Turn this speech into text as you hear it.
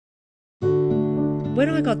When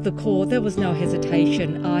I got the call, there was no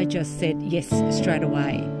hesitation. I just said yes straight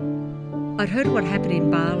away. I'd heard what happened in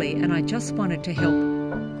Bali and I just wanted to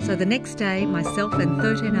help. So the next day, myself and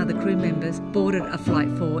 13 other crew members boarded a flight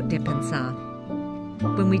for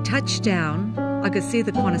Denpasar. When we touched down, I could see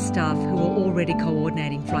the Qantas staff who were already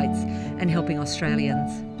coordinating flights and helping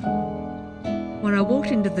Australians. When I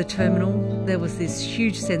walked into the terminal, there was this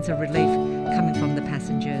huge sense of relief coming from the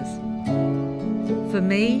passengers. For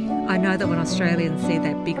me, I know that when Australians see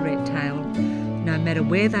that big red tail, no matter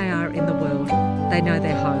where they are in the world, they know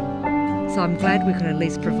they're home. So I'm glad we could at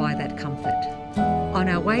least provide that comfort. On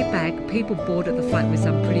our way back, people boarded the flight with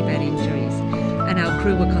some pretty bad injuries, and our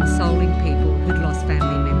crew were consoling people who'd lost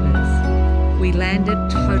family members. We landed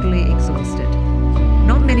totally exhausted.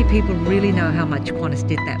 Not many people really know how much Qantas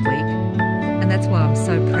did that week, and that's why I'm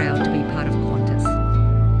so proud to be part of Qantas.